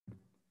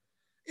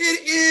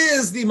It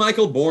is the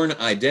Michael Bourne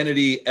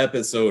Identity,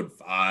 episode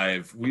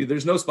 5.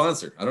 There's no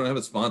sponsor. I don't have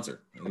a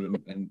sponsor.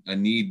 I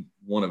need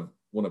one of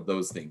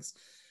those things.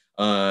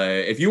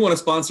 If you want to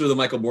sponsor the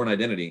Michael Bourne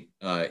Identity,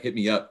 hit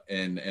me up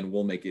and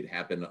we'll make it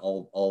happen.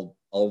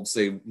 I'll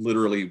say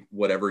literally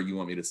whatever you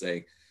want me to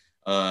say.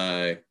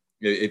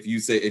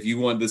 If you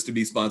want this to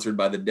be sponsored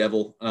by the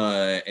devil,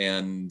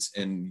 and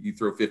you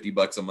throw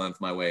 $50 a month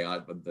my way,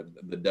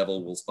 the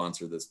devil will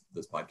sponsor this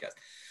podcast.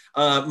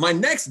 My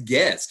next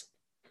guest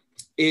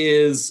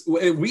is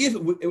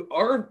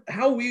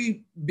how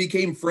we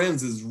became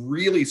friends is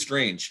really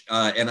strange,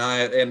 and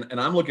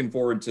I'm looking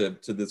forward to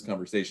this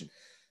conversation.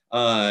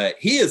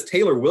 He is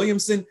Taylor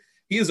Williamson.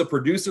 He is a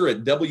producer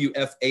at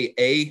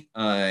WFAA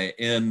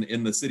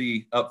in the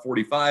city up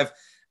 45,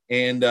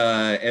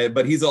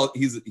 but he's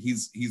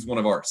one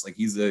of ours. Like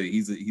he's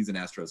an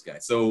Astros guy.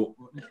 So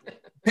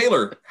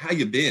Taylor, how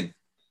you been?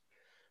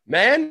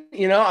 Man,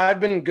 I've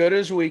been good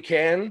as we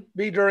can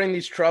be during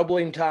these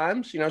troubling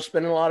times,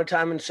 spending a lot of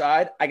time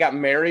inside. I got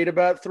married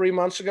about 3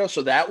 months ago,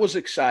 so that was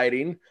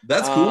exciting.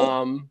 That's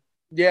cool.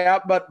 Yeah,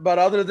 but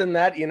other than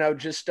that,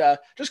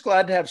 just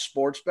glad to have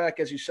sports back.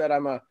 As you said,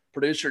 I'm a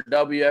producer at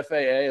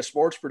WFAA, a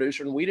sports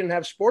producer, and we didn't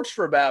have sports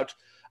for about,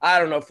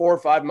 4 or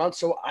 5 months,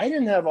 so I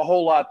didn't have a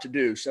whole lot to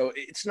do. So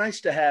it's nice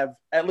to have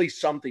at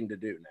least something to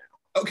do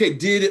now. Okay,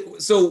 did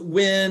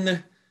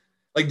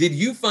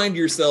you find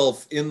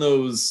yourself in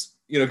those,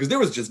 because there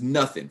was just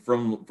nothing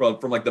from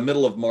like the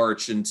middle of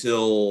March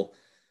until,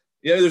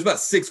 there's about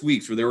 6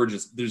 weeks where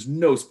there's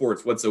no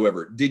sports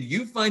whatsoever. Did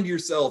you find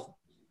yourself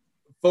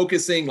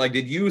focusing,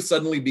 did you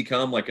suddenly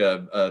become like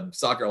a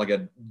soccer, like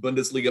a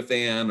Bundesliga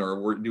fan,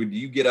 or do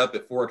you get up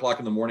at 4:00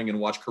 in the morning and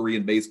watch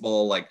Korean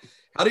baseball? Like,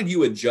 how did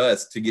you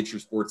adjust to get your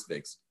sports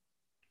fix?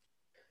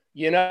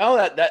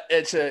 That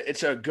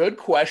it's a good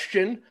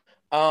question.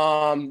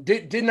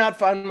 Did not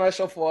find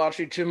myself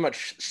watching too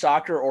much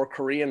soccer or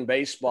Korean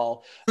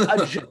baseball.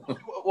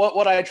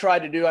 What I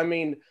tried to do,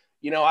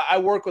 I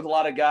work with a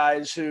lot of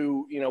guys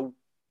who,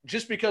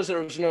 just because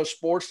there was no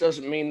sports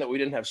doesn't mean that we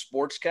didn't have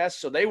sportscasts.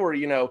 So they were,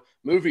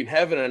 moving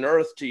heaven and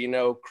earth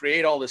to,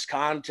 create all this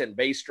content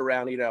based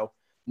around,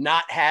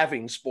 not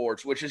having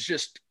sports, which is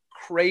just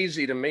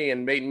crazy to me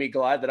and made me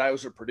glad that I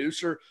was a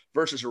producer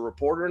versus a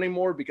reporter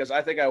anymore, because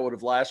I think I would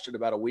have lasted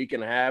about a week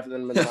and a half and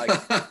then been like,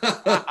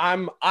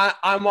 I'm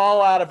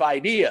all out of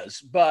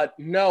ideas. But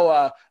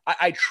no,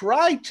 I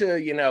tried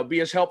to, be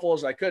as helpful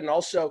as I could. And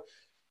also,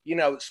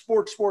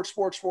 sports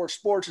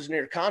is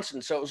near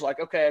constant. So it was like,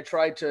 okay, I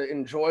tried to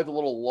enjoy the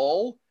little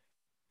lull,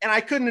 and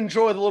I couldn't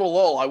enjoy the little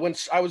lull. I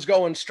was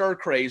going stir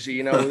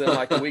crazy, within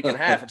like a week and a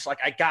half. It's like,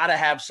 I got to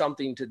have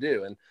something to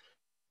do. And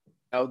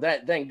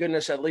that, thank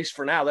goodness, at least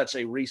for now, that's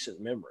a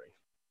recent memory.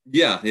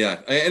 Yeah.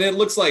 And it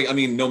looks like,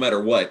 no matter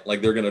what,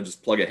 like they're going to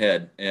just plug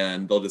ahead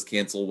and they'll just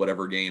cancel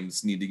whatever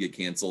games need to get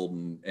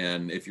canceled.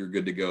 And if you're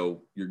good to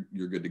go,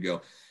 you're good to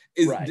go.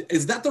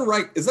 Is that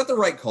the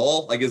right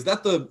call? Like, is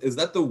that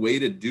the way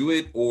to do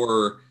it?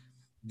 Or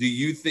do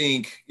you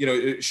think,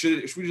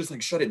 should we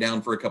just shut it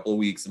down for a couple of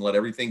weeks and let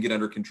everything get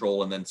under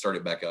control and then start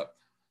it back up?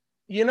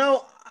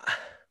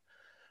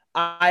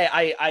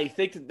 I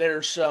think that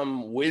there's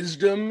some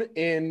wisdom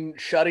in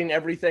shutting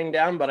everything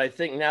down, but I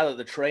think now that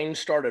the train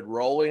started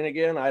rolling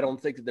again, I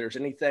don't think that there's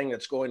anything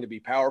that's going to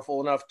be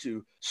powerful enough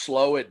to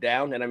slow it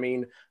down. And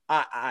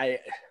I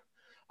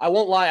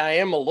won't lie, I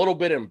am a little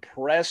bit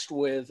impressed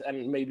with,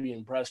 and maybe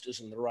impressed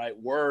isn't the right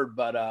word,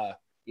 but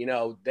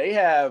they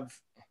have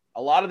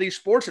a lot of these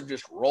sports have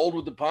just rolled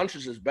with the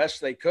punches as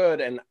best they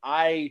could, and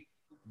I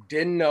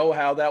didn't know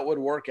how that would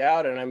work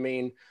out.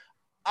 And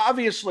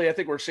obviously, I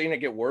think we're seeing it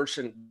get worse,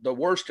 and the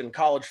worst in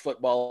college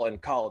football and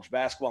college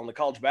basketball. And the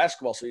college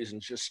basketball season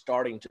is just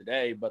starting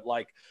today. But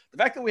the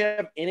fact that we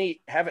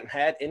haven't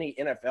had any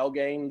NFL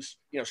games,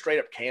 straight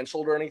up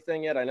canceled or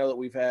anything yet. I know that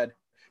we've had,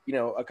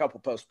 a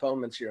couple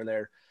postponements here and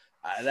there.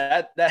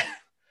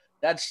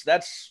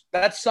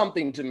 That's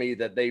something to me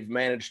that they've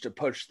managed to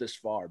push this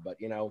far. But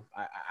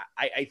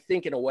I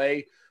think in a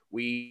way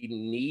we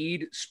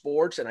need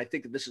sports, and I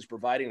think that this is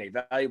providing a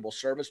valuable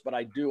service. But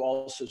I do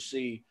also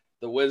see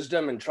the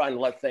wisdom and trying to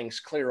let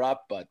things clear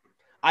up. But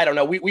I don't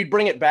know. We'd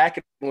bring it back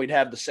and we'd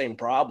have the same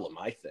problem,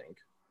 I think.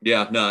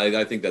 Yeah, no,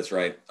 I think that's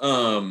right.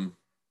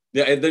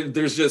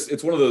 There's just,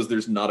 it's one of those,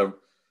 there's not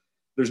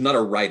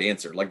a right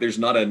answer. Like there's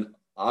not an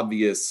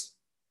obvious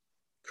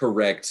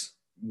correct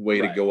way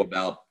to go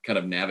about kind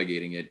of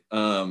navigating it.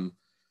 No,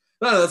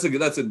 that's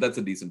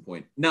a decent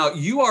point. Now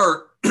you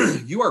are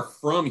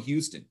from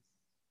Houston.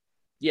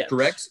 Yes.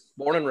 Correct?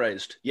 Born and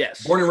raised.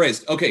 Yes. Born and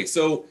raised. Okay.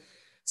 So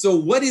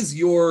what is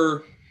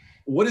your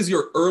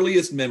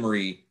earliest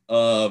memory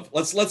of,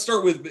 let's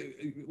start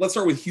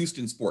with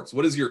Houston sports.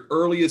 What is your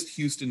earliest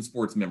Houston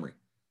sports memory?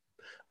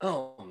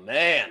 Oh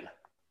man.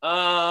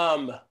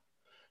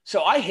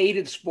 So I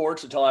hated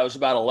sports until I was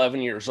about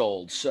 11 years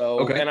old. So,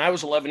 okay. And I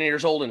was 11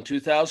 years old in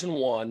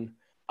 2001.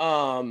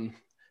 The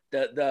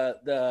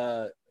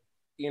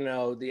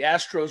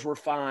Astros were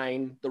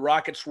fine. The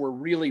Rockets were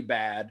really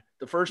bad.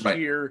 The first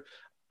year,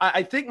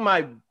 I think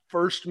my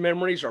first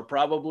memories are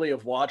probably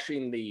of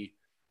watching the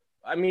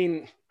I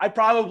mean, I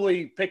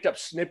probably picked up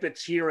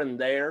snippets here and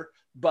there,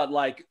 but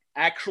like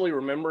actually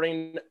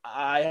remembering,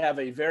 I have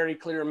a very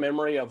clear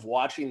memory of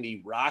watching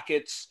the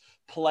Rockets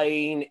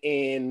playing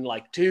in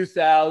like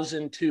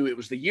 2002. It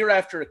was the year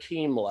after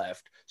Akeem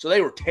left. So they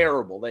were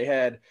terrible. They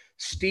had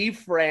Steve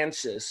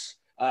Francis,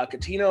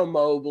 Katino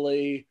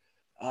Mobley.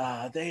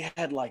 They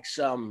had like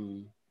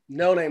some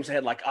no names. They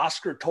had like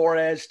Oscar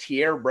Torres,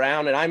 Tierre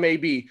Brown, and I may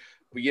be,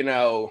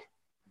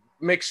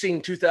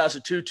 mixing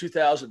 2002,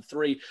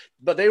 2003,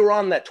 but they were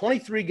on that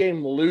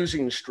 23-game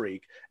losing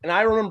streak. And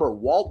I remember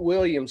Walt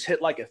Williams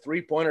hit like a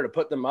three-pointer to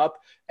put them up.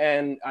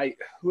 And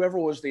whoever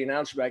was the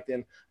announcer back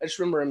then, I just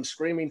remember him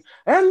screaming,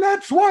 "And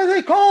that's why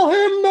they call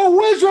him the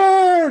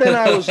Wizard." And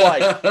I was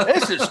like,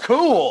 this is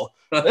cool.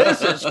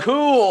 This is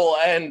cool.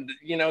 And,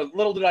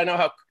 little did I know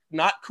how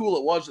not cool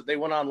it was that they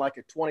went on like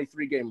a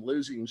 23-game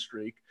losing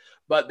streak.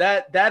 But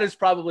that is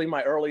probably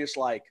my earliest,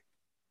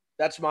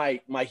 that's my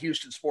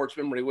Houston sports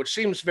memory, which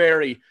seems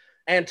very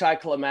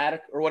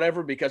anticlimactic or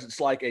whatever, because it's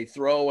like a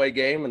throwaway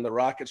game in the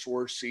Rockets'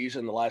 worst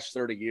season in the last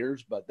 30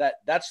 years. But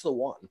that's the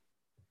one.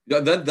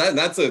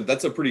 That's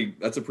a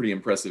pretty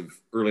impressive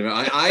early.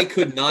 I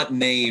could not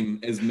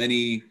name as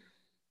many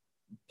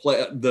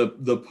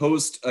the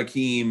post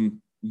Akeem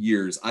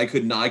years. I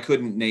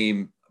couldn't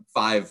name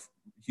 5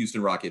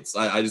 Houston Rockets.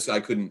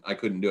 I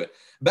couldn't do it.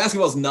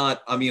 Basketball's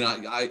not. I mean,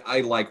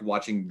 I like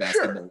watching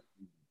basketball. Sure.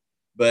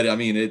 But I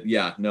mean,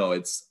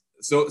 it's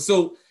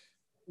so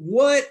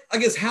what, I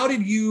guess, how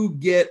did you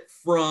get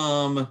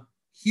from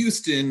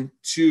Houston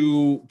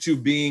to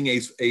being a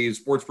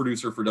sports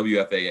producer for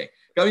WFAA?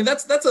 I mean,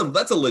 that's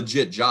a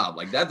legit job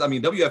like that. I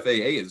mean,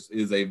 WFAA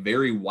is a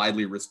very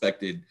widely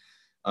respected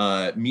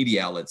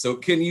media outlet. So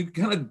can you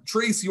kind of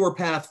trace your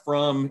path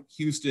from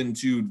Houston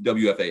to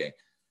WFAA?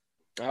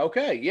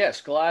 Okay. Yes,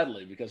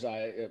 gladly, because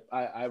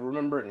I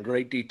remember it in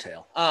great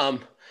detail.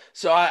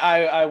 So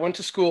I went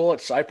to school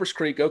at Cypress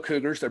Creek. Go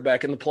Cougars! They're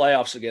back in the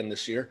playoffs again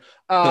this year.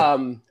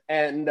 And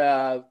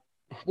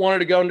wanted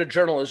to go into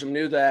journalism.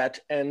 Knew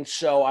that, and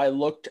so I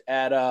looked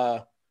at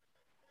a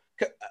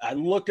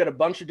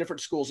bunch of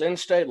different schools in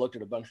state. Looked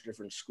at a bunch of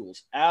different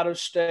schools out of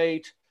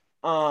state.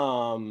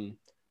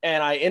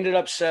 And I ended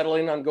up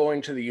settling on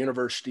going to the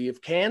University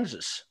of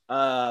Kansas.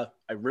 I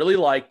really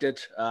liked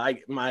it.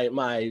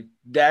 My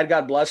dad,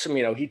 God bless him,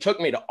 he took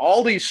me to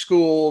all these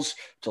schools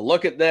to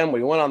look at them.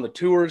 We went on the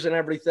tours and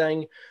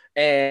everything.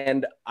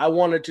 And I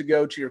wanted to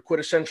go to your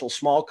quintessential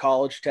small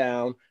college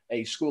town,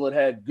 a school that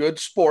had good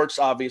sports,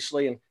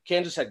 obviously. And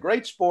Kansas had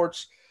great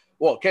sports.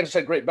 Well, Kansas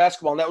had great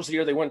basketball, and that was the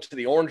year they went to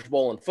the Orange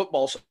Bowl in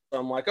football. So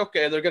I'm like,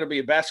 okay, they're going to be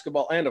a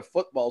basketball and a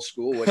football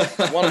school, which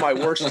is one of my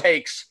worst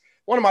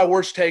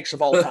takes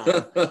of all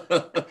time.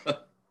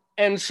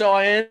 And so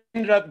I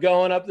ended up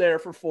going up there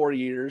for 4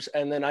 years.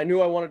 And then I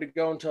knew I wanted to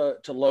go into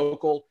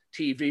local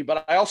TV,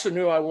 but I also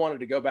knew I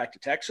wanted to go back to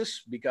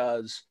Texas,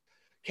 because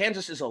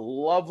Kansas is a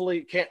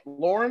lovely,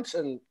 Lawrence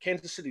and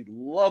Kansas City,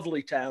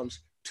 lovely towns,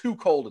 too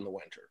cold in the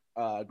winter.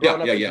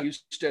 Growing up in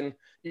Houston,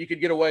 you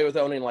could get away with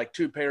owning like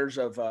 3 pairs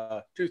of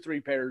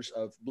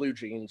blue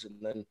jeans, and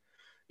then,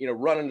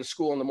 run into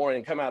school in the morning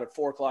and come out at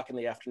 4:00 in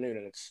the afternoon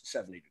and it's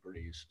 70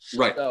 degrees.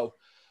 Right. So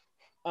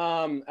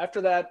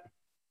after that,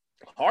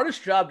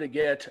 hardest job to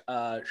get,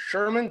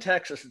 Sherman,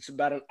 Texas. It's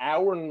about an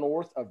hour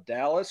north of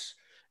Dallas.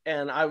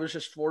 And I was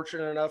just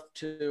fortunate enough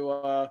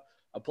to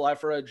apply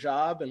for a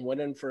job and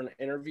went in for an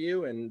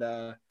interview and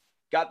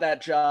got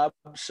that job.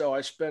 So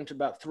I spent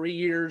about 3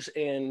 years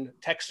in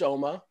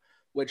Texoma,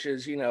 which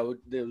is,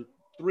 the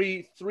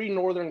three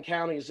northern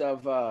counties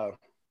of the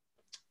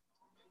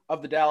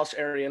Dallas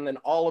area, and then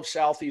all of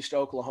southeast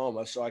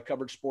Oklahoma. So I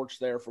covered sports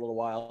there for a little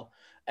while.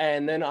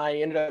 And then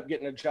I ended up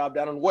getting a job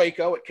down in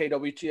Waco at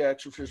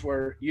KWTX, which is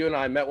where you and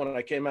I met when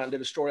I came out and did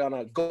a story on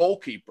a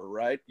goalkeeper,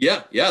 right?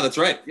 Yeah, that's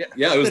right.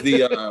 Yeah, it was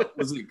the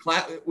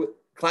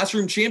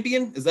Classroom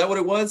Champion. Is that what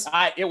it was?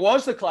 It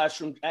was the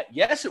Classroom.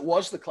 Yes, it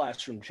was the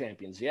Classroom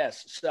Champions.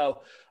 Yes.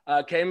 So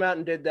came out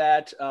and did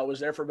that.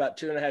 Was there for about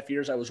 2.5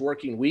 years. I was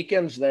working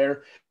weekends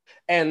there.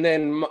 And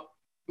then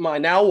my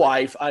now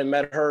wife, I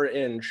met her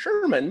in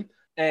Sherman,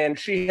 and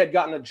she had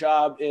gotten a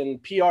job in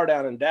PR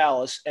down in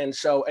Dallas. And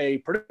so a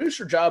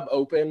producer job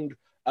opened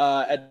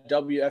at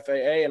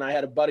WFAA, and I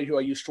had a buddy who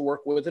I used to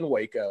work with in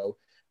Waco,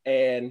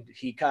 and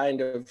he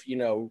kind of,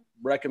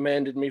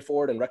 recommended me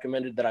for it and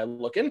recommended that I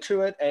look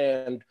into it.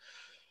 And,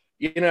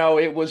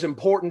 it was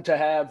important to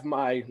have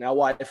my now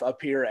wife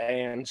up here.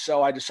 And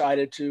so I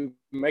decided to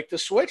make the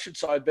switch. And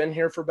so I've been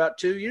here for about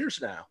 2 years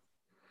now.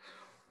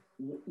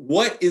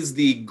 What is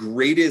the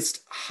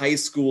greatest high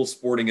school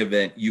sporting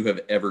event you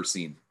have ever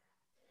seen?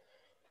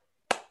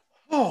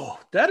 Oh,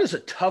 that is a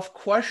tough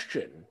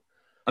question.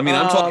 I mean,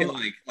 I'm talking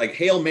like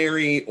Hail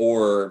Mary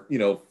or,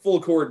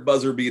 full court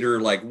buzzer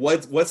beater. Like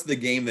what's the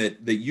game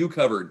that you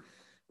covered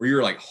where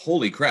you're like,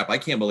 holy crap, I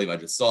can't believe I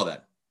just saw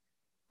that?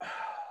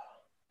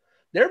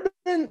 There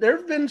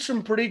have been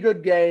some pretty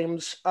good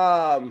games.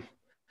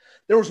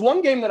 There was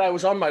one game that I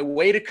was on my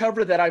way to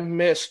cover that I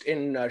missed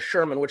in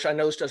Sherman, which I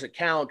know this doesn't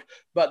count,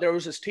 but there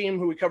was this team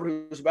who we covered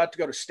who was about to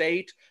go to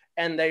state,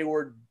 and they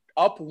were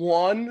up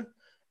one,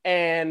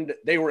 and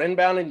they were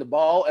inbounding the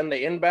ball, and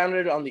they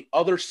inbounded it on the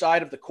other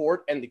side of the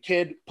court, and the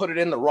kid put it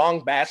in the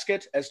wrong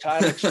basket as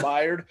time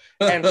expired.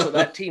 And so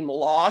that team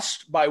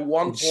lost by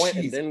 1 point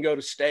and didn't go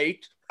to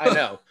state. I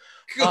know.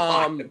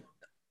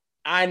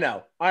 I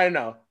know.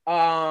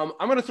 I'm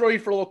going to throw you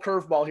for a little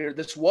curveball here.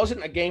 This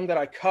wasn't a game that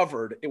I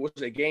covered. It was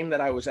a game that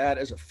I was at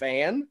as a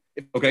fan.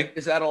 Okay.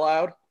 Is that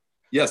allowed?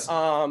 Yes.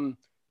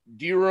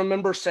 Do you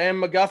remember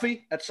Sam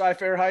McGuffey at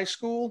Cy-Fair High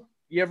School?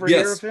 You ever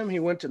hear of him? He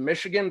went to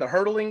Michigan, the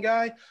hurdling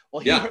guy.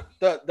 Well,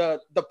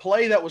 the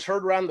play that was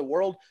heard around the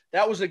world,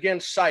 that was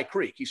against Cy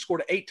Creek. He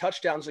scored 8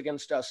 touchdowns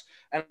against us.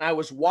 And I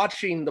was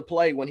watching the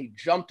play when he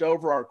jumped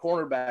over our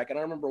cornerback. And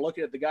I remember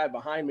looking at the guy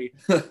behind me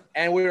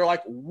and we were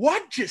like,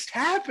 what just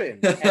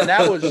happened? And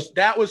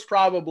that was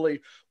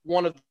probably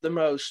one of the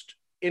most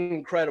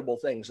incredible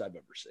things I've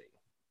ever seen.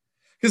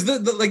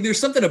 Because like there's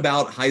something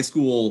about high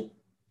school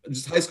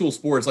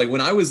sports. Like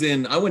when I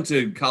went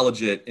to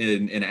college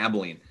in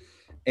Abilene.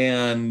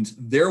 And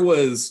there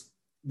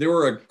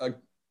were a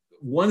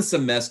one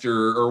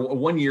semester or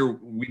 1 year,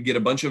 we'd get a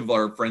bunch of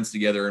our friends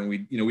together and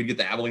we'd get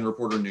the Abilene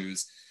Reporter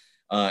News.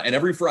 And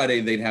every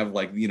Friday they'd have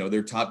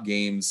their top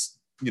games,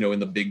 in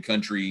the big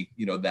country,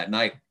 that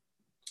night.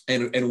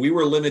 And we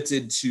were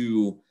limited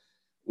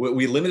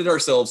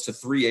ourselves to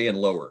 3A and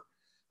lower.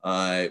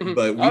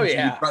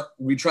 But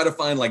we try to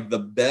find like the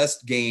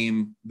best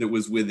game that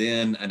was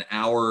within an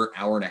hour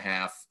and a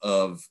half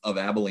of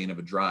Abilene of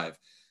a drive.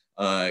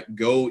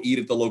 Go eat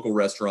at the local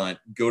restaurant,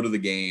 go to the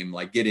game,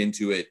 like get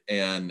into it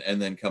and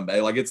then come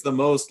back. Like it's the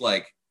most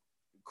like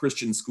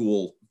Christian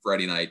school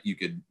Friday night you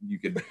could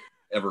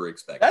ever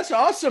expect. That's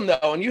awesome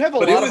though. And you have a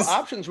lot of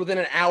options within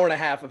an hour and a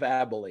half of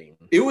Abilene.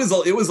 It was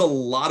a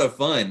lot of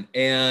fun.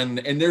 And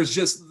there's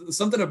just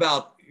something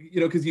about,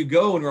 cause you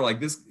go and we're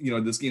like this,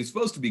 this game's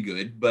supposed to be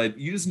good, but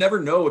you just never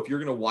know if you're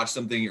going to watch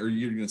something or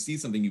you're going to see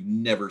something you've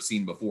never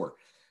seen before.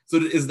 So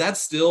is that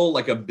still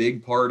like a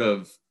big part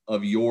of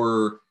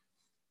your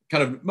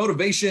kind of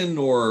motivation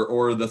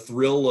or the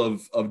thrill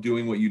of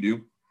doing what you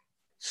do?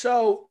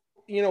 So,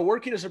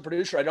 working as a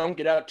producer, I don't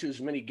get out to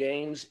as many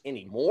games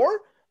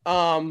anymore.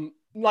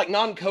 Like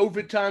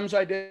non-COVID times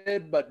I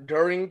did, but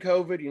during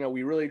COVID,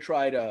 we really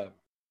try to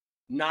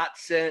not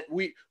send,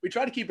 we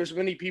try to keep as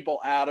many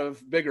people out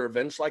of bigger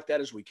events like that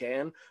as we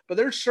can. But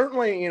there's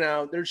certainly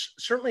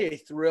a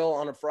thrill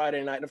on a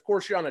Friday night. And of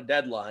course you're on a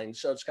deadline.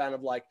 So it's kind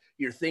of like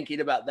you're thinking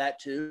about that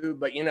too.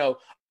 But,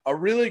 a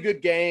really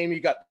good game. You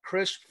got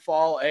crisp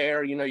fall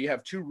air. You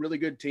have 2 really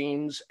good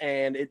teams,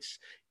 and it's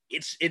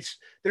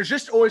there's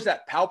just always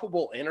that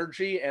palpable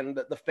energy, and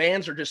the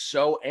fans are just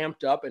so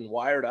amped up and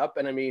wired up.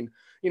 And I mean,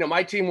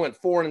 my team went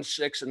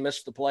 4-6 and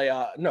missed the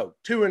playoff. No,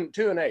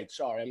 2-8.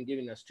 Sorry, I'm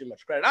giving us too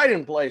much credit. I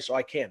didn't play, so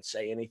I can't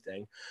say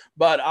anything.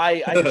 But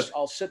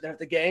I'll sit there at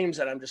the games,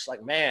 and I'm just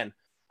like, man,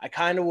 I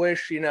kind of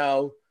wish,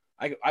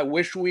 I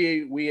wish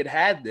we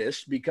had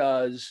this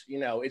because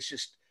it's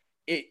just.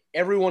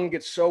 Everyone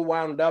gets so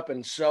wound up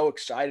and so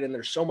excited, and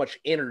there's so much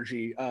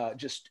energy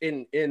just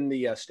in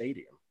the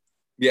stadium.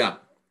 Yeah.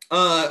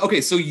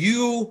 Okay. So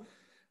you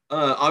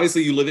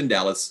obviously you live in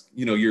Dallas.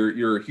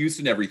 You're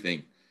Houston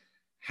everything.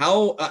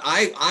 How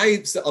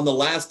I on the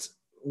last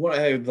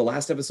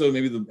episode,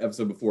 maybe the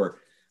episode before,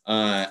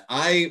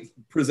 I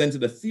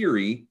presented a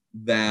theory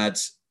that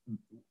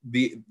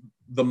the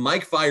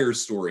Mike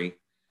Fiers story.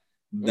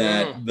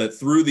 That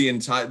threw the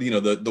entire,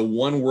 the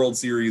one World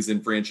Series in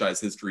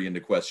franchise history into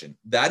question.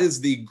 That is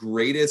the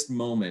greatest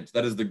moment.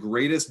 That is the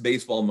greatest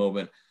baseball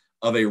moment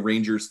of a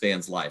Rangers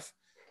fan's life.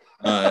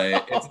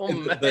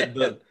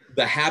 The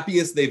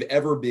happiest they've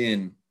ever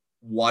been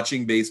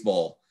watching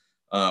baseball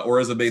or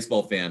as a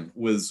baseball fan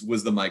was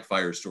the Mike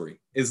Fiers story.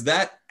 Is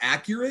that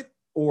accurate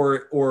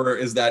or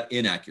is that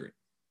inaccurate?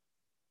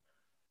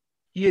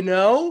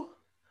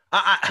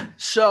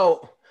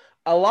 So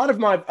a lot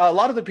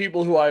of the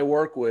people who I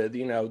work with,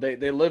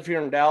 they live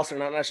here in Dallas. They're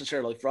not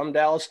necessarily from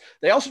Dallas.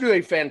 They also do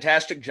a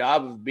fantastic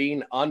job of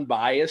being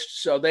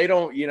unbiased. So they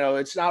don't,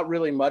 it's not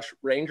really much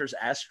Rangers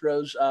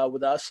Astros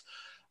with us.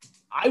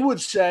 I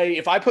would say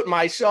if I put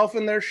myself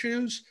in their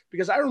shoes,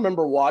 because I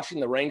remember watching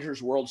the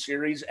Rangers World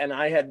Series and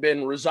I had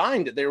been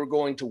resigned that they were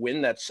going to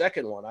win that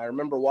second one. I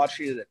remember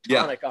watching it at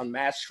Tonic on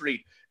Mass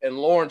Street in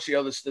Lawrence,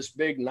 this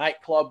big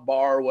nightclub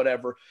bar or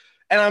whatever.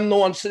 And I'm the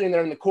one sitting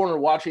there in the corner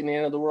watching the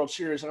end of the World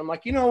Series. And I'm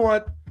like, you know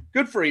what?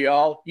 Good for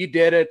y'all. You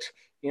did it.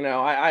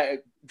 I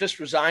just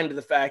resigned to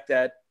the fact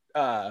that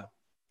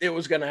it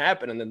was going to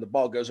happen. And then the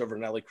ball goes over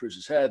Nelly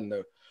Cruz's head and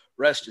the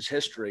rest is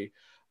history.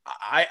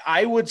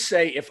 I would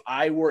say if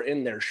I were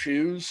in their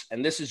shoes,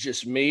 and this is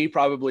just me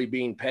probably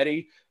being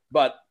petty,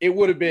 but it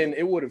would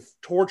have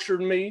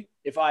tortured me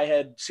if I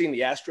had seen the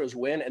Astros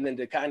win and then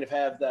to kind of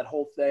have that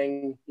whole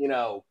thing,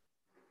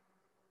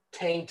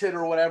 tainted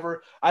or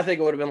whatever. I think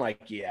it would have been like,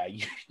 yeah,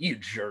 you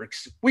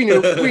jerks. We knew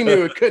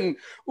it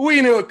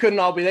couldn't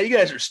all be that. You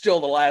guys are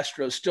still the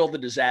Astros, still the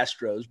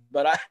Disastros.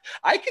 But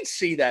I could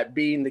see that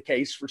being the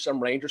case for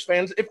some Rangers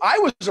fans. If I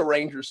was a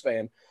Rangers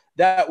fan,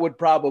 that would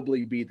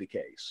probably be the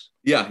case.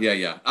 Yeah.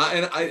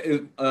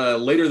 And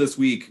later this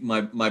week,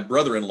 my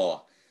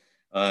brother-in-law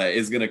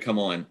is going to come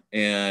on,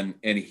 and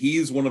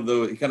he's one of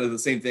those kind of the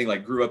same thing.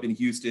 Like grew up in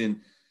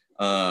Houston,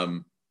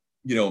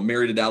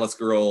 married a Dallas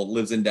girl,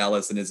 lives in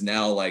Dallas, and is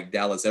now like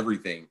Dallas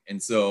everything.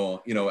 And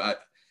so I'm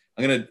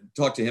going to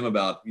talk to him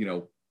about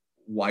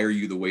why are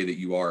you the way that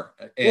you are,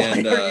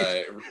 and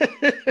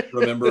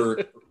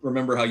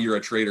remember how you're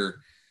a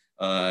traitor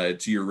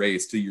to your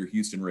race, to your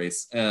Houston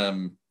race.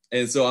 And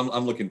so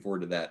I'm looking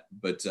forward to that.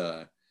 But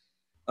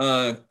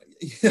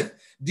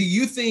do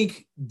you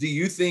think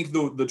the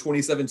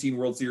 2017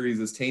 World Series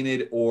is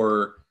tainted,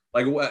 or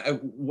like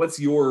what's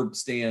your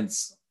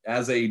stance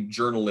as a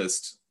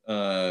journalist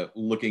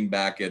looking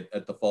back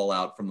at the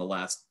fallout from the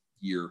last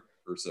year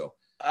or so?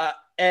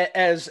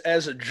 As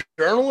a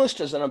journalist,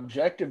 as an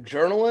objective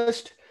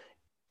journalist,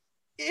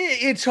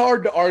 it's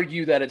hard to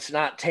argue that it's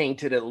not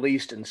tainted, at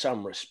least in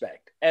some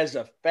respect. As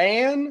a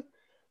fan,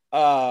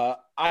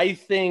 I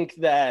think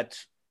that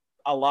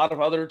a lot of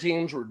other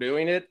teams were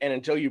doing it, and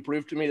until you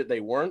prove to me that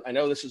they weren't, I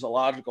know this is a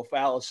logical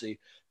fallacy,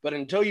 but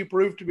until you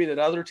prove to me that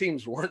other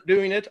teams weren't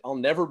doing it, I'll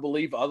never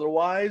believe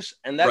otherwise.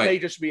 And that may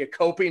just be a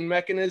coping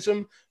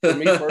mechanism for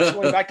me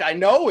personally. In fact, I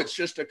know it's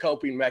just a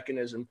coping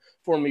mechanism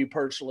for me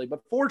personally.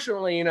 But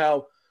fortunately,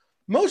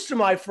 most of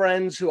my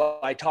friends who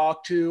I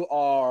talk to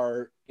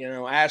are,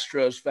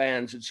 Astros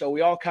fans. And so we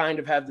all kind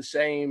of have the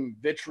same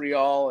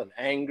vitriol and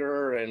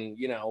anger and,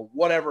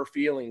 whatever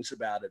feelings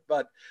about it.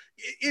 But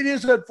it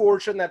is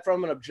unfortunate that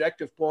from an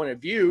objective point of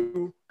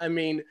view, I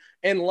mean,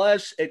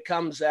 unless it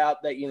comes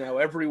out that,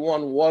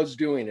 everyone was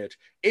doing it,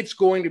 it's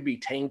going to be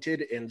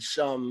tainted in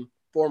some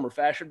form or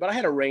fashion. But I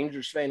had a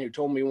Rangers fan who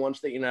told me once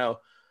that,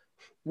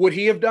 would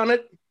he have done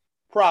it?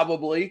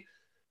 Probably.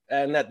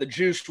 And that the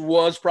juice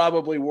was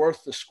probably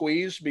worth the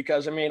squeeze,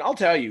 because, I mean, I'll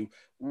tell you,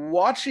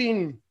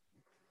 watching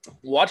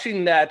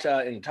that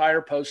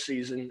entire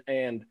postseason,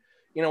 and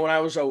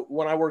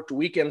when I worked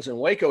weekends in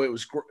Waco,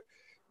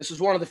 this is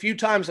one of the few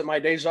times that my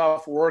days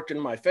off worked in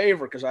my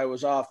favor, because I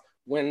was off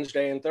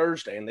Wednesday and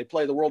Thursday, and they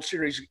play the World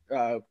Series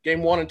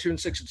game 1 and 2 and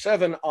 6 and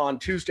 7 on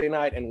Tuesday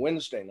night and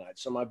Wednesday night.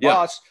 So my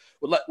boss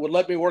would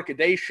let me work a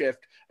day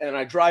shift, and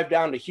I drive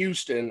down to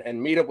Houston and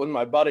meet up with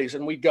my buddies,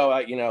 and we'd go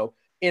out,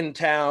 in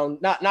town,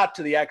 not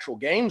to the actual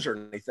games or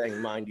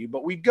anything, mind you,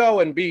 but we'd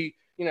go and be,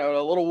 a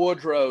little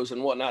Woodrow's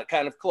and whatnot,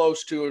 kind of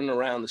close to and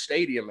around the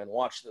stadium, and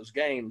watch those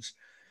games.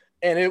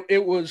 And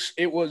it was,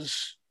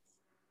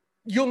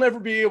 you'll never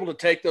be able to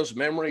take those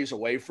memories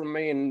away from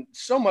me. And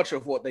so much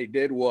of what they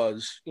did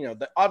was,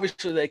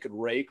 obviously they could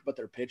rake, but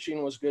their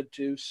pitching was good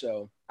too.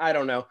 So I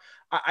don't know.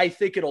 I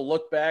think it'll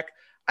look back.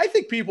 I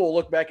think people will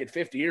look back at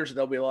 50 years and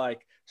they'll be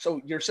like, so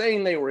you're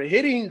saying they were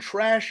hitting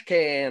trash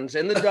cans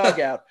in the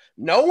dugout.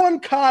 No one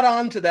caught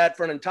on to that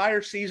for an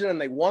entire season, and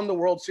they won the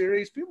World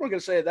Series. People are going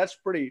to say that's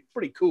pretty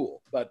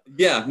cool. But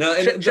yeah, no,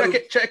 and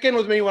check in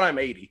with me when I'm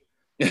 80.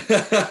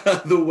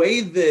 The way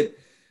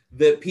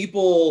that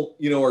people,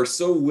 are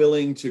so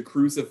willing to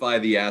crucify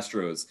the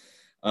Astros,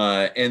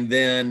 and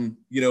then,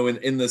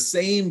 in the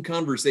same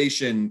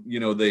conversation,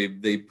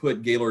 they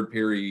put Gaylord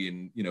Perry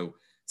and,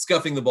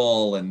 scuffing the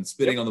ball and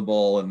spitting on the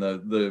ball, and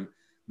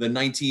the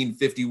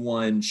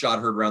 1951 shot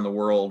heard around the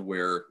world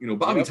where,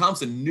 Bobby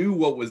Thompson knew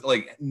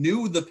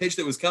the pitch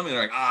that was coming.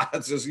 Like,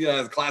 it's just,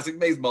 it's classic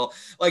baseball.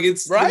 Like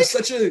it's right?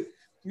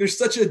 there's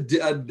such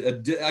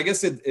a I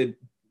guess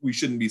we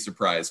shouldn't be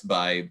surprised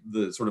by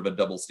the sort of a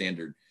double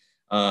standard.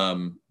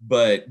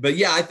 But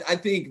yeah, I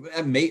think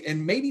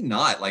maybe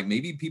not, like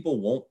maybe people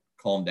won't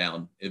calm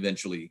down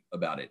eventually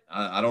about it.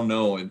 I don't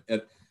know.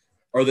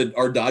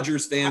 Are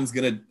Dodgers fans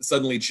going to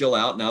suddenly chill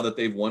out now that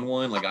they've won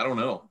one? Like, I don't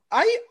know.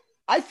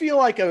 I feel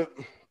like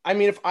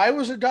if I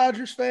was a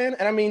Dodgers fan,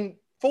 and I mean,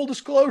 full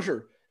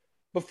disclosure,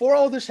 before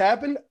all this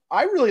happened,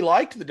 I really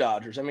liked the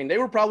Dodgers. I mean, they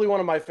were probably one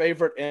of my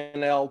favorite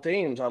NL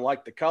teams. I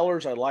liked the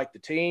colors. I liked the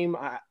team.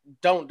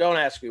 Don't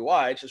ask me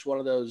why. It's just one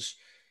of those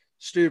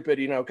stupid,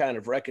 kind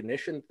of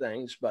recognition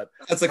things. But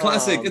that's a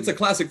classic. It's a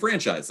classic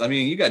franchise. I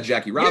mean, you got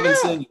Jackie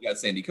Robinson, you got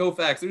Sandy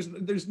Koufax.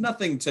 There's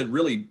nothing to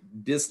really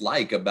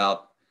dislike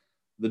about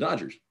the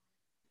Dodgers.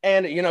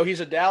 And,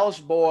 he's a Dallas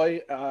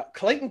boy.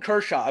 Clayton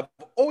Kershaw, I've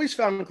always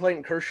found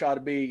Clayton Kershaw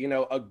to be,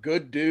 a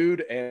good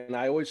dude. And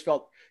I always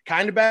felt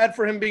kind of bad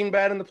for him being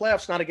bad in the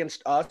playoffs, not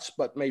against us,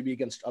 but maybe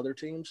against other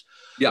teams.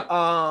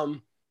 Yeah.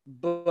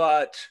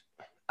 But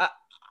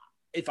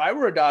if I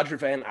were a Dodger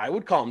fan, I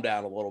would calm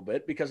down a little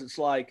bit, because it's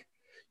like,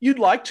 you'd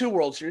like 2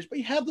 World Series, but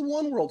you have the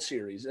 1 World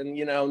Series. And,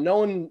 no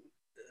one,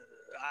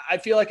 I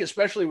feel like,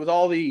 especially with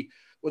all the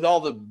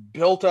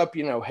built up,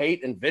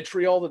 hate and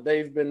vitriol that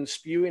they've been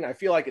spewing, I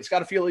feel like it's got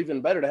to feel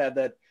even better to have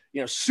that,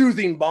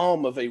 soothing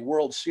balm of a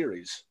World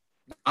Series.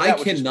 I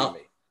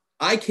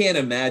can't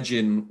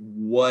imagine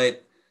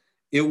what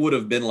it would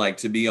have been like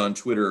to be on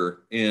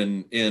Twitter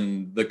in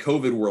the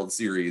COVID World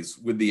Series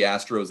with the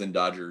Astros and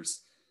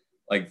Dodgers,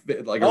 like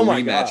a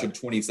rematch of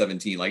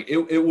 2017. Like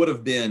it would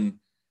have been,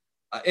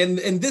 and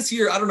this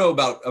year, I don't know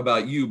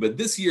about you, but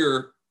this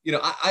year,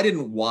 I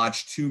didn't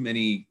watch too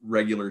many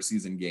regular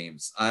season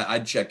games.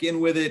 I'd check in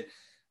with it.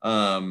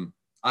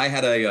 I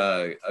had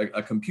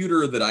a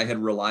computer that I had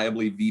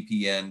reliably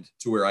VPN'd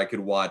to where I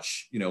could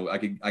watch, I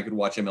could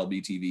watch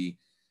MLB TV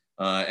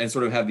and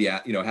sort of have the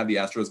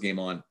Astros game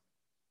on.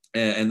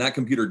 And that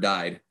computer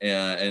died,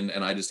 and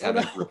I just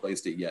haven't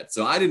replaced it yet.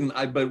 So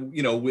but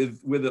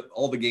with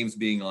all the games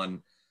being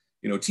on,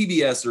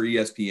 TBS or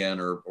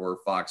ESPN or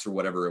Fox or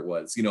whatever it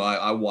was,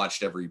 I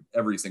watched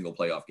every single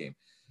playoff game.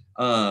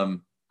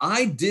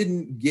 I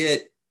didn't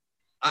get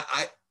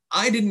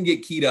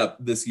keyed up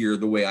this year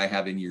the way I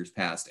have in years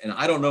past, and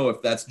I don't know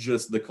if that's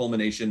just the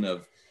culmination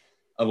of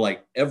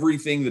like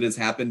everything that has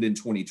happened in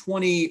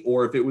 2020,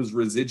 or if it was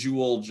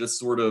residual, just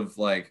sort of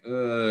like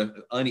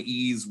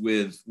unease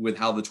with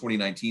how the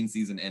 2019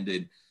 season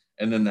ended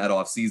and then that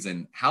off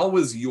season. How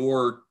was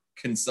your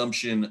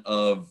consumption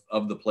of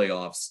the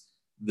playoffs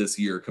this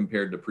year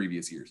compared to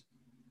previous years?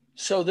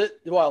 So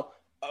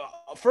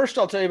first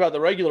I'll tell you about the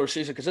regular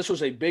season, because this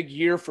was a big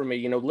year for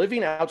me.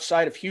 Living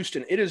outside of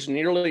Houston, it is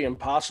nearly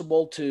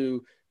impossible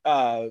to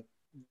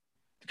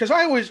because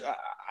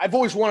I've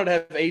always wanted to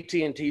have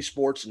AT&T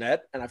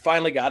Sportsnet, and I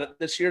finally got it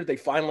this year. They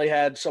finally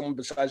had someone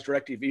besides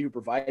DirecTV who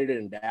provided it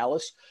in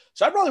Dallas.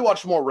 So I've probably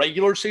watched more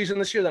regular season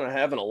this year than I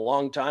have in a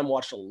long time.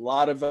 Watched a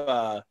lot of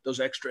those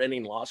extra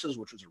inning losses,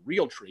 which was a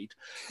real treat.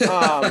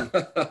 And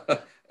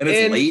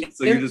it's late,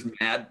 so you're just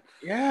mad.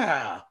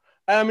 Yeah.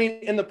 I mean,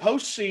 in the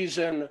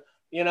postseason,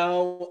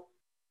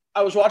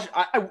 I was watching.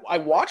 I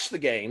watched the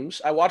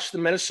games. I watched the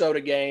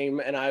Minnesota game,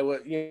 and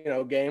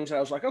games. And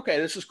I was like, okay,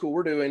 this is cool.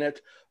 We're doing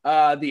it.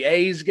 The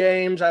A's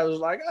games, I was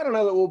like, I don't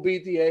know that we'll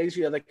beat the A's.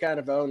 They kind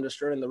of owned us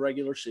during the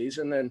regular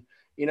season, and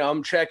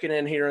I'm checking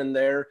in here and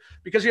there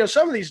because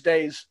some of these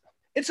days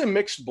it's a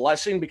mixed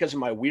blessing because of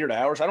my weird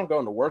hours. I don't go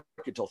into work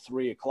until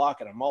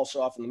 3:00, and I'm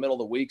also off in the middle of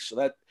the week, so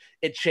that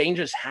it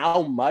changes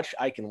how much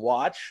I can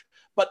watch.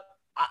 But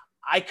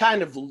I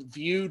kind of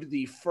viewed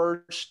the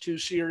first two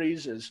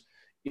series as,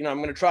 I'm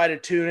going to try to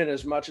tune in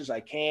as much as I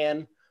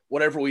can.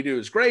 Whatever we do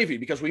is gravy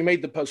because we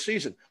made the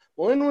postseason.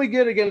 Well, then we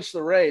get against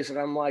the Rays, and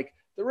I'm like,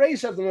 the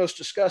Rays have the most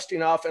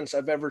disgusting offense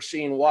I've ever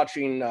seen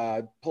watching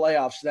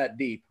playoffs that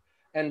deep.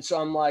 And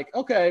so I'm like,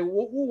 okay,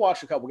 we'll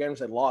watch a couple games.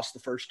 They lost the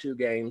first two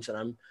games, and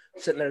I'm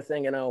sitting there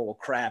thinking, oh, well,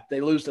 crap.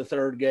 They lose the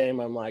third game.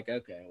 I'm like,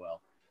 okay,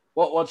 well,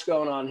 what's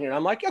going on here? And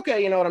I'm like,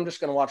 okay, you know what? I'm just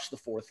going to watch the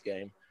fourth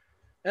game.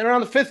 And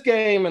around the fifth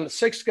game and the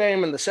sixth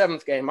game and the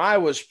seventh game, I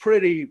was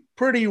pretty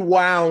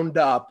wound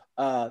up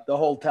the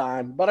whole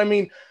time. But, I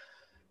mean,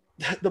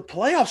 the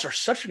playoffs are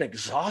such an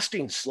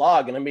exhausting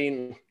slog. And, I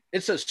mean,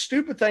 it's a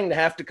stupid thing to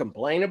have to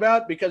complain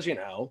about because,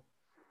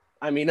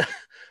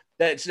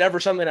 that's never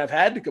something I've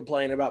had to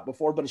complain about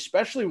before, but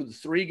especially with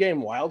the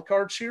 3-game wild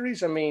card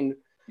series. I mean,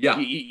 yeah,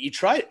 you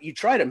try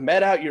to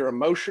met out your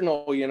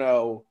emotional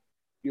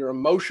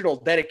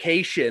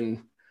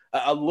dedication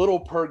a little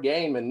per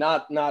game and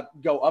not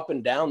go up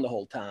and down the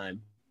whole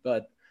time.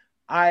 But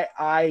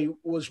I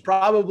was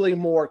probably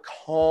more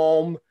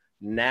calm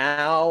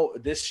now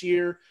this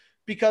year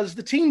because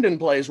the team didn't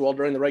play as well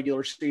during the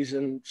regular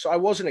season. So I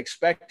wasn't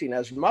expecting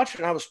as much,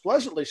 and I was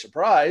pleasantly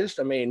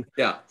surprised. I mean,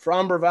 yeah,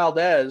 Framber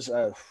Valdez,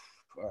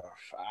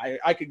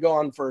 I could go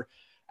on for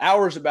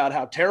hours about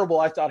how terrible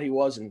I thought he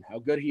was and how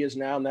good he is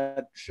now. And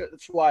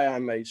that's why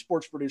I'm a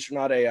sports producer,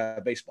 not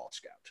a baseball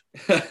scout.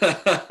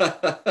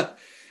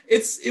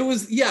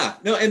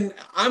 And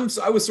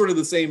I was sort of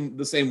the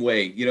same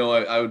way.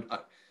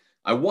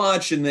 I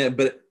watch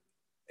but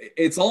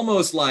it's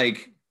almost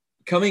like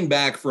coming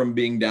back from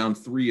being down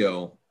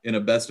 3-0 in a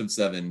best of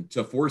 7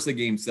 to force a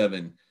game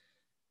 7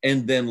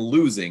 and then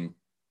losing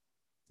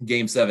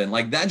game 7.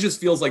 Like that just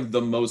feels like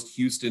the most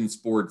Houston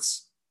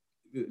sports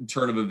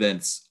turn of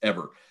events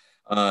ever.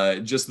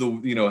 Just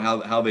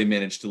how they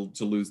managed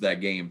to lose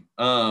that game.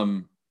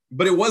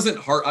 But it wasn't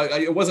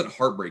it wasn't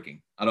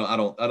heartbreaking. I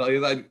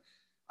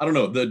don't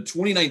know. The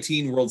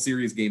 2019 World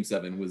Series Game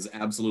 7 was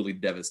absolutely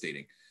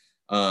devastating.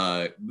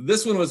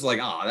 This one was like,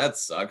 that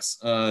sucks.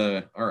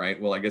 All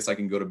right, well, I guess I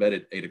can go to bed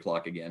at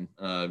 8:00 again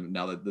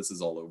now that this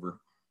is all over.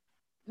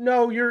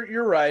 No,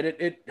 you're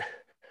right.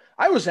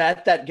 I was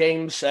at that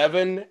Game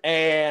 7,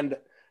 and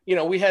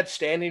we had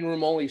standing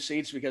room only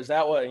seats because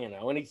that was,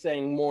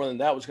 anything more than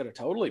that was going to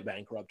totally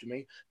bankrupt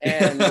me.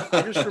 And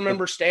I just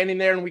remember standing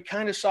there, and we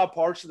kind of saw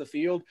parts of the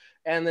field.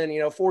 And then,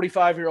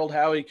 45-year-old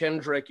Howie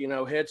Kendrick,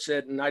 hits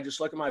it. And I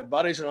just look at my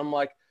buddies, and I'm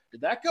like,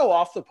 did that go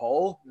off the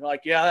pole? And they're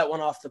like, yeah, that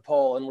went off the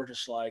pole. And we're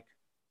just like,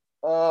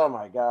 oh,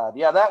 my God.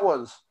 Yeah, that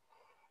one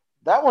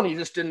you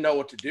just didn't know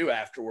what to do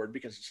afterward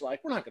because it's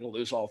like, we're not going to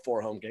lose all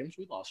 4 home games.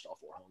 We lost all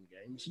 4 home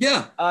games.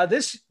 Yeah.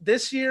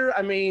 This year,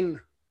 I mean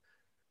 –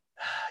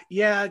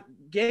 yeah,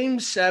 Game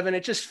 7,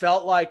 it just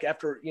felt like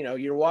after,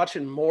 you're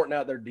watching Morton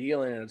out there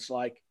dealing, and it's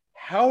like,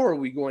 how are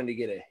we going to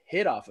get a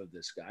hit off of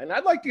this guy? And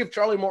I'd like to give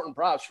Charlie Morton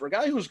props for a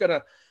guy who's going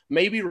to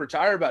maybe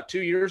retire about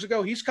 2 years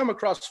ago. He's come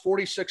across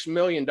 $46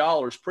 million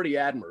pretty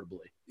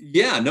admirably.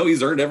 Yeah, no,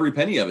 he's earned every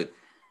penny of it.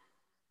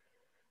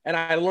 And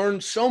I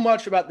learned so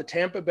much about the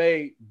Tampa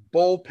Bay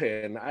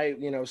bullpen. I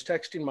was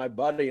texting my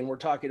buddy, and we're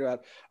talking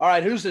about, all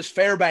right, who's this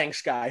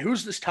Fairbanks guy?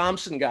 Who's this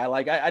Thompson guy?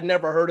 Like, I'd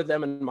never heard of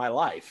them in my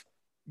life.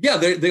 Yeah,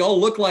 they all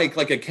look like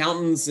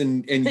accountants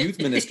and youth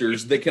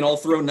ministers that can all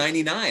throw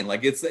 99.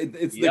 Like it's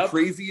the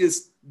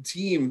craziest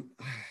team.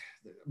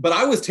 But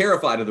I was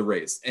terrified of the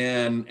Rays,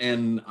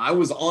 and I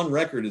was on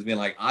record as being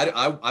like,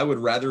 I would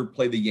rather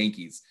play the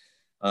Yankees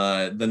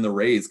than the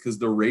Rays, because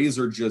the Rays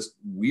are just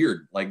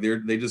weird. Like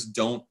they just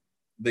don't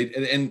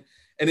and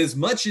as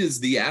much as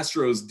the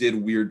Astros did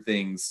weird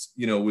things,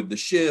 with the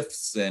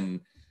shifts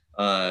and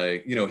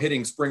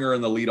hitting Springer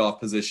in the leadoff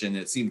position,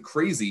 it seemed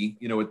crazy,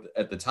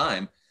 at the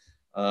time.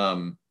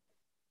 I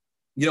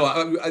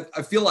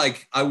feel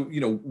like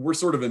we're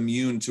sort of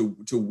immune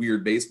to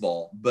weird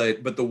baseball,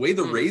 but the way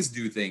the Rays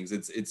do things,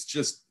 it's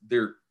just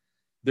they're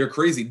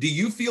crazy. Do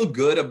you feel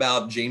good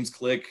about James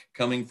Click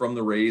coming from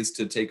the Rays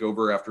to take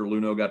over after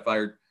Luno got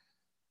fired?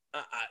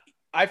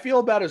 I feel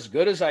about as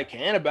good as I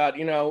can about,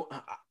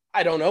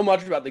 I don't know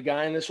much about the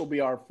guy, and this will be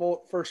our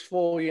first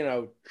full,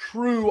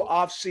 true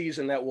off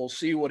season that we'll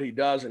see what he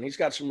does. And he's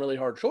got some really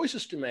hard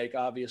choices to make,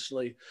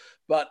 obviously.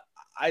 But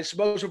I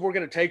suppose if we're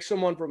going to take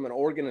someone from an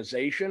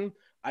organization,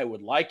 I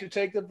would like to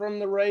take them from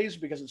the Rays,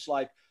 because it's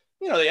like,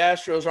 the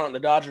Astros aren't the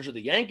Dodgers or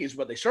the Yankees,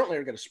 but they certainly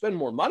are going to spend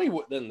more money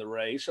than the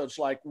Rays. So it's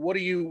like, what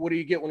do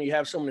you get when you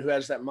have someone who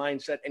has that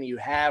mindset and you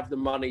have the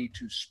money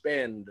to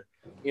spend,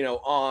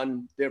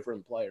 on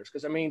different players?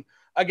 Because,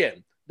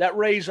 again, that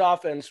Rays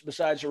offense,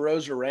 besides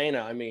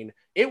Arozarena,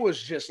 it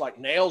was just like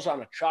nails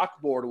on a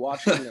chalkboard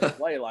watching them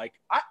play. Like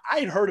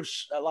I'd heard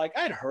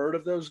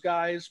of those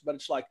guys, but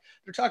it's like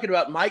they're talking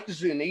about Mike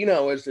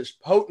Zunino as this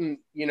potent,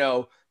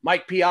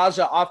 Mike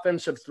Piazza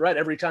offensive threat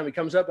every time he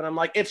comes up, and I'm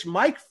like, it's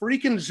Mike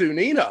freaking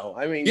Zunino.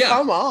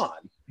 Come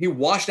on. He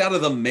washed out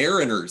of the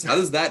Mariners. How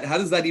does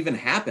that even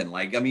happen?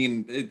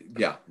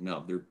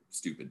 No, they're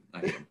stupid. I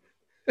hate them.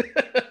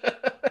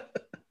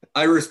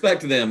 I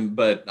respect them,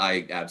 but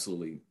I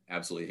absolutely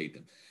hate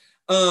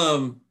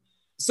them.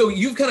 So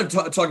you've kind of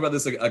talked about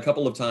this a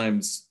couple of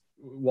times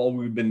while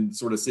we've been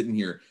sort of sitting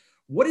here.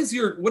 What does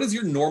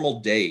your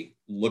normal day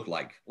look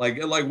like? Like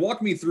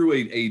walk me through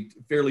a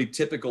fairly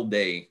typical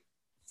day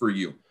for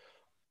you.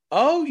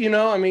 Oh,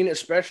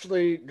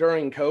 especially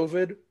during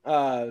COVID,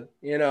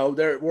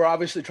 we're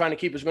obviously trying to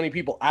keep as many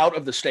people out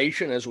of the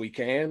station as we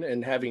can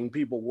and having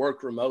people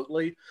work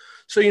remotely.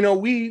 So,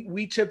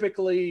 we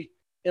typically,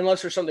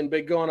 unless there's something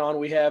big going on,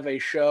 we have a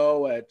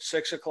show at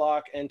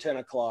 6:00 and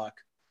 10:00.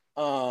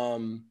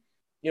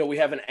 We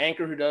have an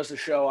anchor who does the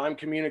show. I'm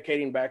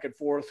communicating back and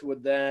forth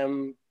with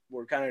them.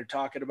 We're kind of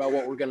talking about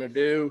what we're going to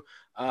do.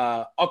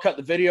 I'll cut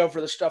the video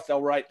for the stuff.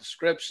 They'll write the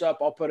scripts up.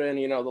 I'll put in,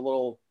 the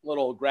little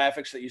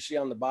graphics that you see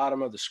on the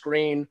bottom of the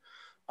screen.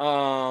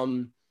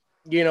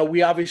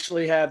 We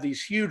obviously have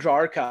these huge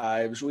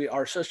archives.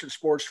 Our assistant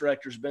sports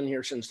director's been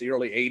here since the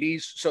early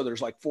 80s. So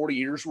there's like 40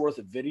 years worth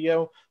of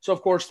video. So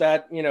of course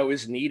that,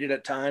 is needed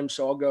at times.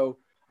 So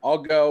I'll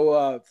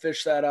go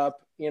fish that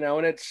up,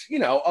 and it's,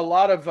 a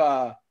lot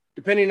of,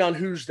 depending on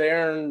who's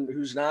there and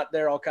who's not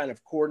there, I'll kind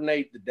of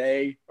coordinate the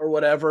day or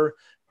whatever.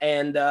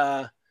 And,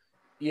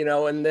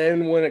 and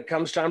then when it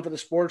comes time for the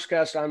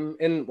sportscast,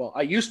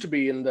 I used to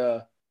be in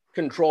the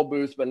control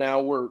booth, but now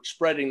we're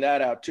spreading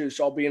that out too.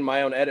 So I'll be in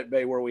my own edit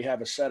bay where we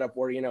have a setup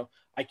where,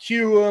 I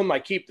cue them, I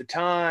keep the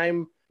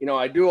time,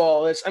 I do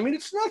all this.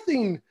 It's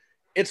nothing,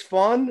 it's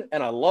fun.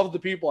 And I love the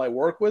people I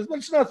work with, but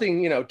it's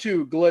nothing,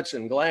 too glitz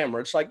and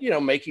glamour. It's like,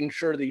 making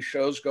sure these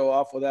shows go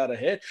off without a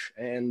hitch.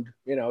 And,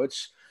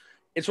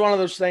 it's one of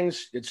those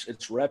things,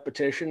 it's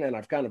repetition, and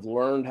I've kind of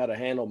learned how to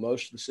handle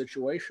most of the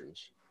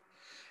situations.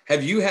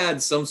 Have you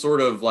had some sort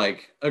of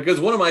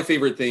because one of my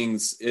favorite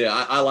things,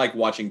 I like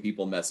watching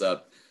people mess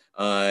up.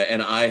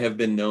 And I have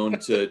been known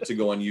to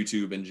go on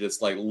YouTube and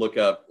just look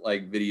up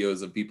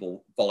videos of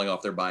people falling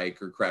off their bike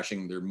or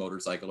crashing their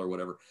motorcycle or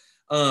whatever.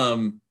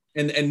 And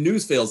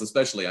news fails,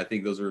 especially, I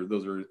think those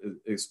are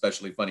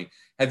especially funny.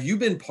 Have you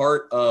been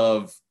part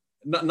of,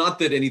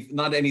 not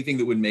anything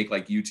that would make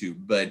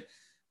YouTube,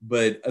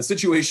 but a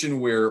situation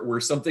where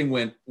something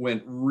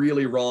went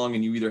really wrong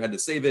and you either had to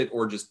save it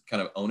or just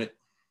kind of own it?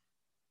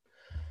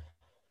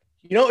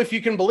 If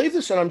you can believe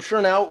this, and I'm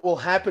sure now it will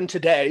happen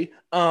today,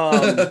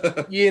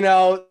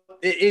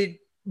 it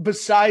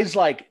besides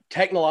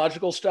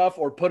technological stuff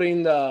or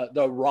putting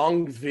the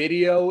wrong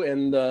video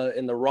in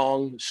the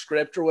wrong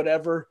script or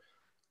whatever,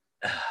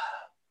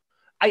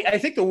 I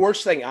think the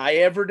worst thing I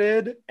ever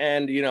did,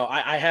 and,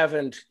 I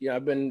haven't,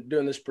 I've been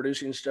doing this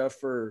producing stuff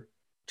for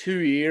 2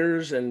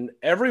 years, and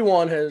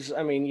everyone has,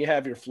 you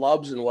have your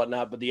flubs and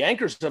whatnot, but the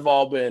anchors have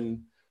all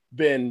been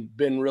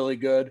really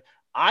good.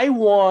 I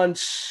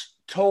once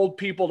told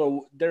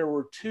people there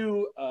were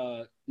 2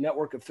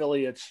 network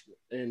affiliates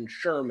in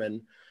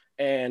Sherman,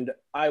 and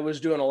I was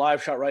doing a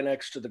live shot right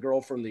next to the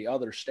girl from the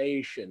other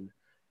station.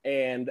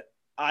 And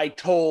I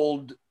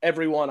told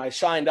everyone, I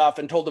signed off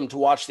and told them to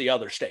watch the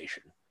other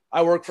station.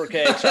 I work for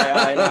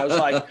KXII, and I was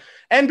like,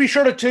 and be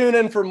sure to tune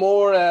in for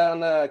more on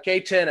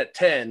K10 at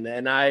 10.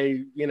 And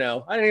I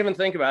didn't even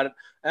think about it.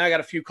 And I got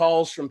a few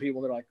calls from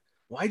people. They're like,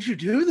 why'd you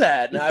do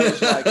that? And I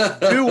was like,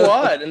 do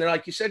what? And they're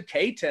like, you said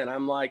K10.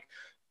 I'm like,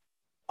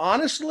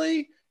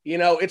 honestly,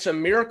 It's a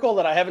miracle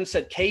that I haven't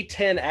said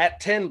K10 at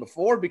 10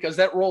 before, because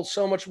that rolls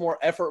so much more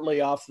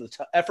effortlessly off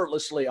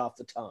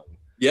the tongue.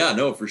 Yeah,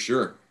 no, for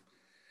sure.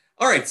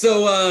 All right.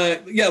 So,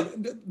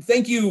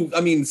 thank you. I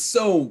mean,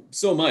 so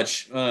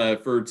much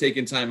for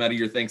taking time out of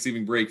your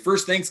Thanksgiving break.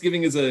 First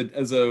Thanksgiving as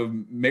a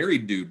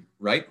married dude,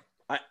 right?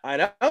 I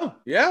know.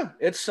 Yeah,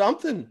 it's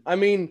something. I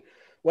mean,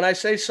 when I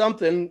say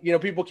something,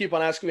 people keep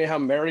on asking me how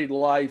married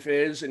life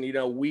is. And,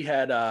 we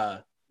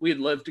had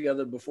lived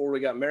together before we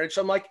got married.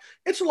 So I'm like,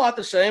 it's a lot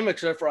the same,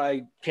 except for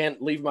I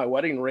can't leave my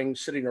wedding ring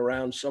sitting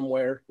around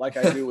somewhere like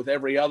I do with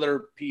every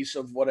other piece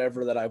of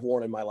whatever that I've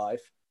worn in my life.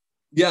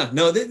 Yeah,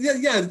 no,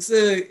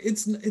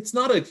 it's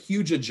not a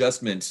huge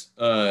adjustment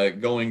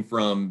going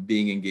from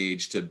being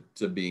engaged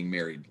to being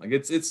married. Like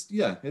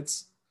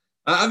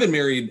I've been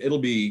married. It'll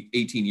be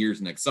 18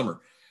 years next summer,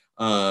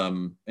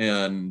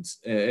 and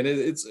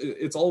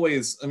it's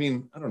always. I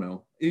mean, I don't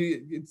know.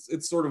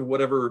 It's sort of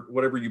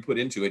whatever you put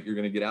into it, you're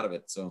going to get out of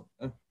it. So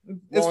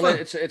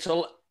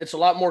it's a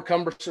lot more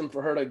cumbersome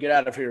for her to get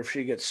out of here if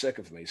she gets sick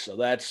of me. So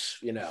that's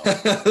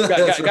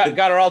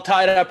got her all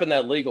tied up in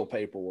that legal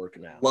paperwork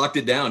now. Locked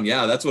it down.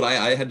 Yeah, that's what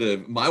I had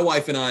to. My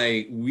wife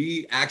and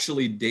we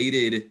actually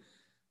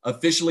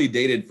officially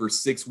dated for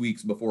 6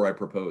 weeks before I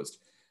proposed,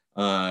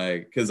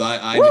 because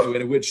I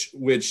knew which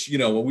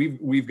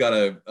we've got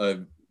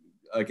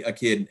a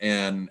kid,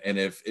 and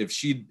if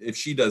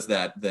she does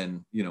that,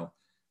 then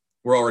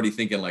we're already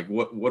thinking like,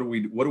 what do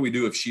we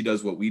do if she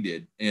does what we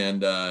did?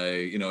 And but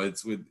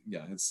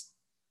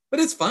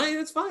it's fine.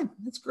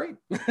 It's great.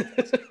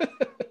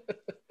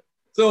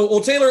 So,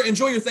 well, Taylor,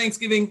 enjoy your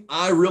Thanksgiving.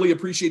 I really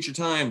appreciate your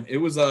time. It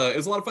was a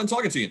lot of fun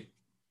talking to you.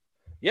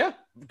 Yeah.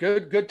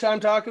 Good time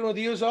talking with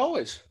you as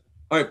always.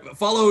 All right.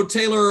 Follow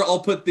Taylor.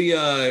 I'll put the,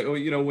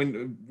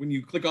 when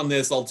you click on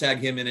this, I'll tag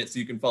him in it so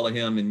you can follow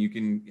him and you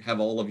can have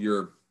all of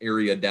your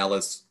area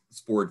Dallas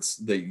sports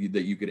that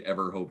you could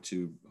ever hope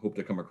to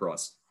come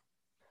across.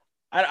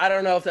 I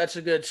don't know if that's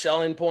a good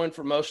selling point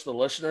for most of the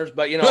listeners,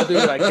 but I'll do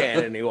what I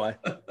can anyway.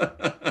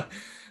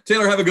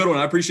 Taylor, have a good one.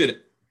 I appreciate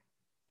it.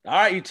 All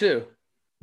right, you too.